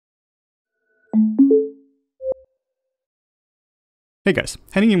Hey guys,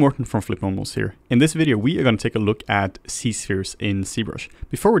 Henning and Morten from FlippedNormals here. In this video we are going to take a look at Zspheres in ZBrush.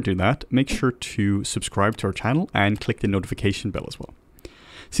 Before we do that, make sure to subscribe to our channel and click the notification bell as well.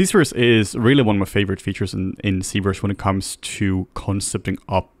 Zspheres is really one of my favorite features in ZBrush when it comes to concepting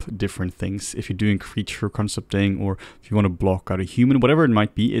up different things. If you're doing creature concepting or if you want to block out a human, whatever it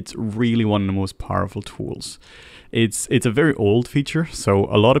might be, it's really one of the most powerful tools. It's a very old feature, so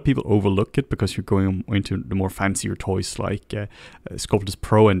a lot of people overlook it because you're going into the more fancier toys like Sculptus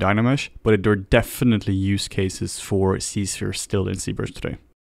Pro and Dynamesh, but there are definitely use cases for Zsphere still in ZBrush today.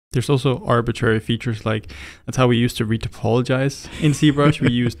 There's also arbitrary features like that's how we used to retopologize in ZBrush. We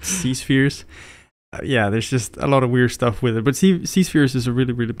used Zspheres. Yeah, there's just a lot of weird stuff with it, but Zspheres is a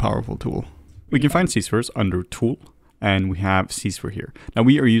really powerful tool. We can find Zspheres under Tool, and we have Zsphere here. Now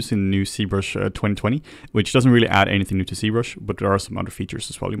we are using the new ZBrush 2020, which doesn't really add anything new to ZBrush, but there are some other features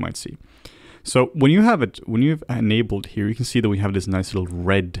as well you might see. So when you have it, when you've enabled here, you can see that we have this nice little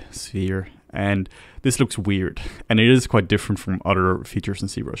red sphere, and this looks weird, and it is quite different from other features in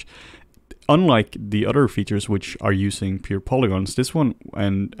ZBrush. Unlike the other features which are using pure polygons, this one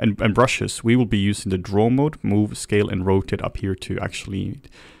and brushes, we will be using the draw mode, move, scale, and rotate up here to actually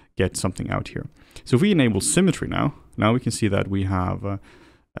get something out here. So if we enable symmetry now we can see that we have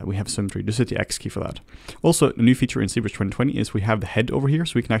symmetry. Just hit the X key for that. Also, a new feature in ZBrush 2020 is we have the head over here,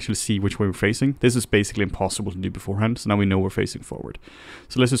 so we can actually see which way we're facing. This is basically impossible to do beforehand, so now we know we're facing forward.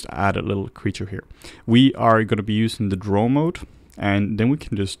 So let's just add a little creature here. We are going to be using the draw mode, and then we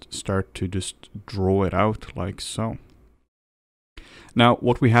can just start to just draw it out like so. Now,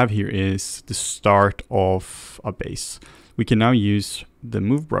 what we have here is the start of a base. We can now use the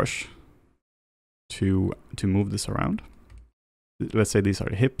move brush to move this around. Let's say these are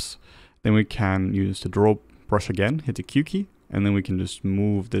the hips. Then we can use the draw brush again, hit the Q key, and then we can just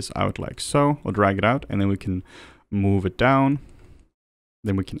move this out like so, or drag it out, and then we can move it down.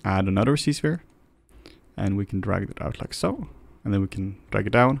 Then we can add another Zsphere, and we can drag it out like so, and then we can drag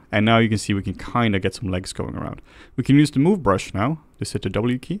it down, and now you can see we can kind of get some legs going around. We can use the move brush now, just hit the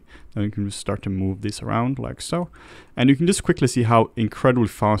W key, then we can just start to move this around like so, and you can just quickly see how incredibly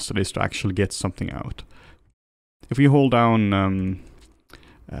fast it is to actually get something out. If we hold down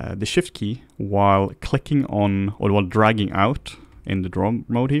the shift key while clicking on, or while dragging out in the draw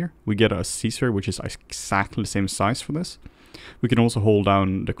mode here, we get a Zsphere which is exactly the same size for this. We can also hold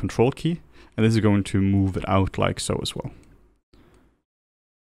down the control key, and this is going to move it out like so as well.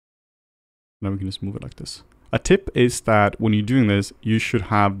 Now we can just move it like this. A tip is that when you're doing this, you should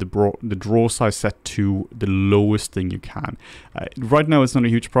have the draw size set to the lowest thing you can. Right now it's not a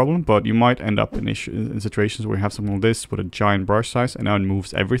huge problem, but you might end up in situations where you have something like this with a giant brush size and now it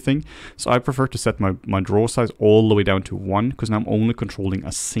moves everything. So I prefer to set my draw size all the way down to 1, because now I'm only controlling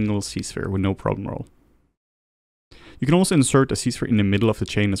a single Zsphere with no problem at all. You can also insert a Zsphere in the middle of the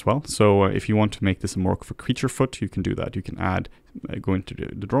chain as well. So if you want to make this more of a creature foot, you can do that. You can add, go into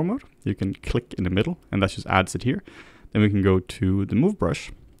the draw mode. You can click in the middle, and that just adds it here. Then we can go to the move brush,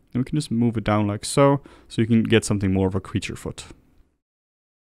 and we can just move it down like so you can get something more of a creature foot.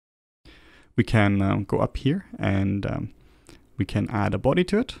 We can go up here, and we can add a body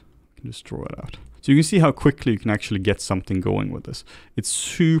to it. We can just draw it out. So you can see how quickly you can actually get something going with this. It's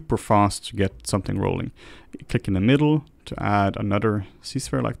super fast to get something rolling. Click in the middle to add another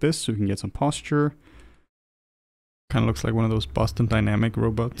Zsphere like this, so you can get some posture. Kind of looks like one of those Boston Dynamic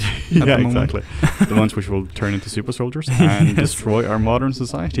robots. Yeah, exactly. The ones which will turn into super soldiers and destroy our modern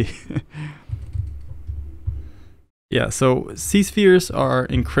society. Yeah, so Zspheres are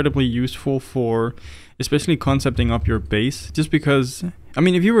incredibly useful for especially concepting up your base, just because, I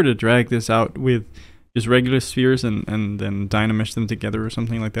mean, if you were to drag this out with just regular spheres and then Dynamesh them together or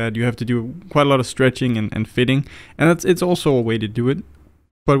something like that, you have to do quite a lot of stretching and fitting, and it's also a way to do it.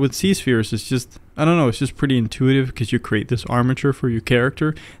 But with Zspheres, it's just, I don't know, it's just pretty intuitive, because you create this armature for your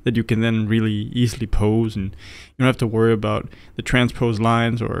character that you can then really easily pose, and you don't have to worry about the transposed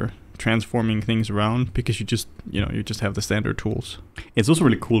lines or transforming things around, because you just have the standard tools. It's also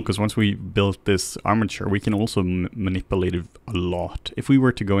really cool because once we built this armature, we can also manipulate it a lot. If we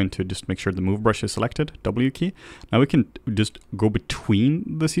were to go into just make sure the move brush is selected, W key, now we can just go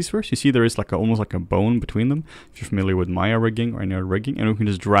between the Zspheres. You see there is like almost like a bone between them, if you're familiar with Maya rigging or any other rigging, and we can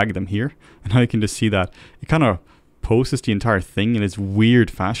just drag them here, and now you can just see that it kind of poses the entire thing in its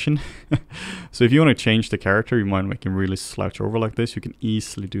weird fashion. So if you want to change the character, you might make him really slouch over like this. You can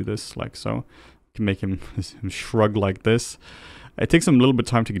easily do this like so. You can make him shrug like this. It takes a little bit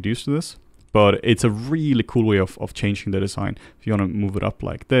of time to get used to this, but it's a really cool way of changing the design. If you want to move it up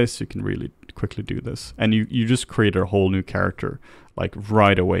like this, you can really quickly do this, and you just create a whole new character like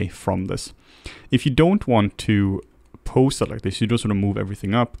right away from this. If you don't want to pose it like this. You just want to move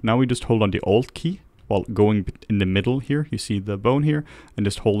everything up. Now we just hold on the Alt key while going in the middle here. You see the bone here, and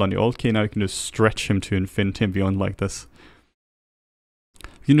just hold on the Alt key. Now you can just stretch him to infinity and beyond like this.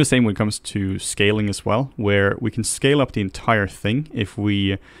 You can do the same when it comes to scaling as well, where we can scale up the entire thing if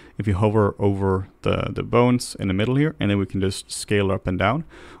we hover over the bones in the middle here, and then we can just scale up and down.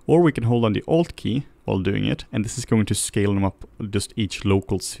 Or we can hold on the Alt key while doing it, and this is going to scale them up just each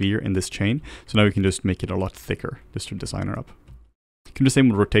local sphere in this chain. So now we can just make it a lot thicker just to design her up. You can do the same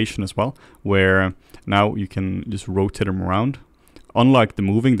with rotation as well, where now you can just rotate them around. Unlike the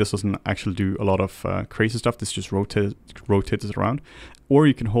moving, this doesn't actually do a lot of crazy stuff. This just rotates it around. Or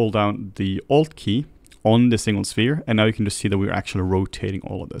you can hold down the Alt key on the single sphere, and now you can just see that we're actually rotating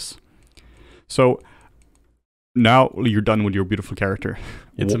all of this. So now you're done with your beautiful character.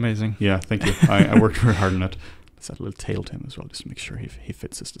 It's amazing. Yeah, thank you. I worked very hard on it. Let's add a little tail to him as well, just to make sure he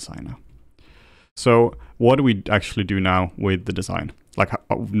fits his design now. So what do we actually do now with the design? Like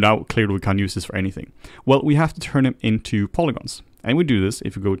now clearly we can't use this for anything. Well, we have to turn him into polygons. And we do this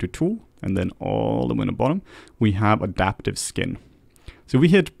if you go to Tool and then all the way on the bottom, we have Adaptive Skin. So if we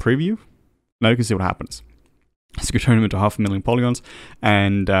hit Preview, now you can see what happens. So you can turn him into 500,000 polygons,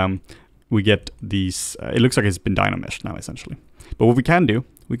 and we get these, it looks like it's been dynameshed now essentially. But what we can do,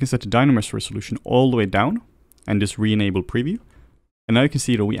 we can set the dynamesh resolution all the way down and just re-enable Preview. And now you can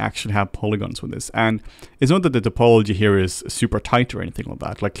see that we actually have polygons with this. And it's not that the topology here is super tight or anything like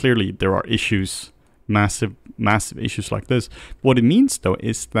that. Like clearly there are issues, massive issues like this. What it means though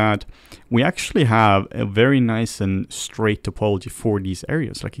is that we actually have a very nice and straight topology for these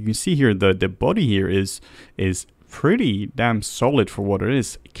areas. Like you can see here, the body here is pretty damn solid for what it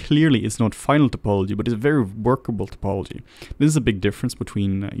is. Clearly it's not final topology, but it's a very workable topology. This is a big difference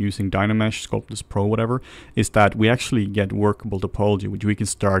between using Dynamesh, Sculptus Pro, whatever, is that we actually get workable topology, which we can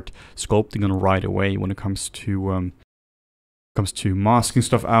start sculpting on right away when it comes to masking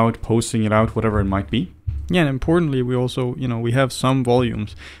stuff out, posing it out, whatever it might be. Yeah, and importantly, we also, we have some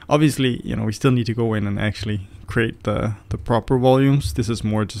volumes. Obviously, we still need to go in and actually create the proper volumes. This is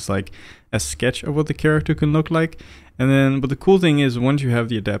more just like a sketch of what the character can look like. And then, but the cool thing is once you have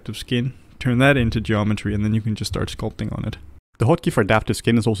the adaptive skin, turn that into geometry, and then you can just start sculpting on it. The hotkey for adaptive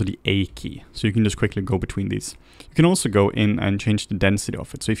skin is also the A key, so you can just quickly go between these. You can also go in and change the density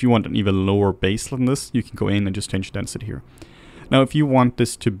of it. So if you want an even lower base than this, you can go in and just change the density here. Now, if you want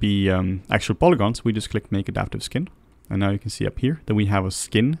this to be actual polygons, we just click Make Adaptive Skin. And now you can see up here that we have a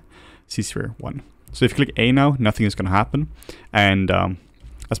skin Zsphere 1. So if you click A now, nothing is going to happen. And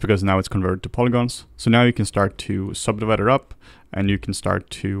that's because now it's converted to polygons. So now you can start to subdivide it up, and you can start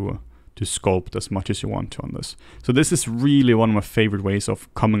to sculpt as much as you want to on this. So this is really one of my favorite ways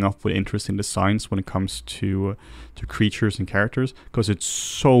of coming up with interesting designs when it comes to creatures and characters, because it's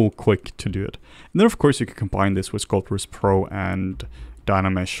so quick to do it. And then of course you can combine this with Sculptris Pro and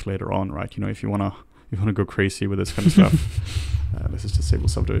Dynamesh later on, right? If you wanna go crazy with this kind of stuff. This is disable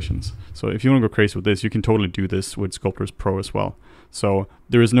subdivisions. So if you want to go crazy with this, you can totally do this with Sculptris Pro as well. So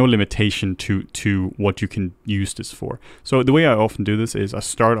there is no limitation to what you can use this for. So the way I often do this is I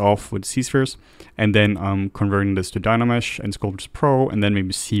start off with Zspheres, and then I'm converting this to Dynamesh and Sculptris Pro, and then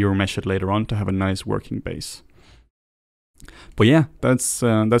maybe Zero mesh it later on to have a nice working base. But yeah, that's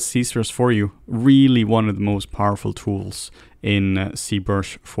Zspheres for you. Really one of the most powerful tools in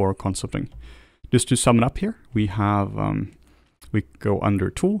ZBrush for concepting. Just to sum it up here, we have we go under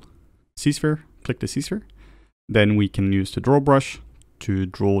Tool, Zsphere, click the Zsphere. Then we can use the Draw brush to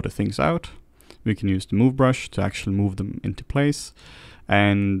draw the things out. We can use the Move brush to actually move them into place.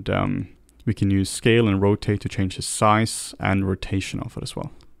 And we can use Scale and Rotate to change the size and rotation of it as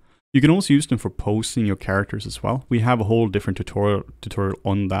well. You can also use them for posing your characters as well. We have a whole different tutorial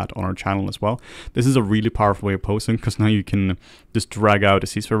on that on our channel as well. This is a really powerful way of posing, because now you can just drag out a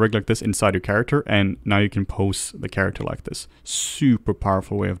Zsphere rig like this inside your character, and now you can pose the character like this. Super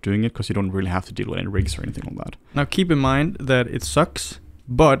powerful way of doing it, because you don't really have to deal with any rigs or anything like that. Now keep in mind that it sucks,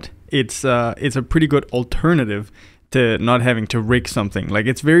 but it's a pretty good alternative to not having to rig something. Like,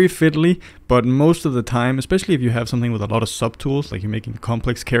 it's very fiddly, but most of the time, especially if you have something with a lot of subtools, like you're making a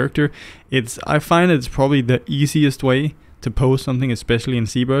complex character, I find it's probably the easiest way to pose something, especially in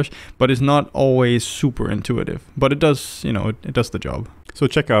ZBrush, but it's not always super intuitive. But it does, it does the job. So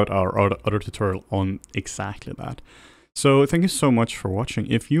check out our other tutorial on exactly that. So thank you so much for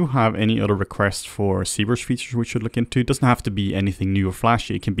watching. If you have any other requests for ZBrush features we should look into, it doesn't have to be anything new or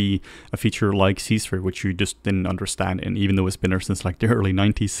flashy. It can be a feature like Zsphere, which you just didn't understand, and even though it's been there since like the early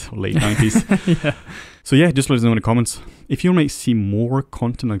 90s, or late 90s. Yeah. So yeah, just let us know in the comments. If you want to see more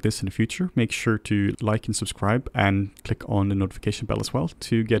content like this in the future, make sure to like and subscribe, and click on the notification bell as well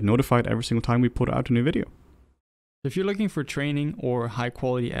to get notified every single time we put out a new video. If you're looking for training or high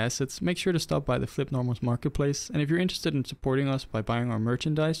quality assets, make sure to stop by the FlippedNormals marketplace. And if you're interested in supporting us by buying our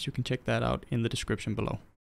merchandise, you can check that out in the description below.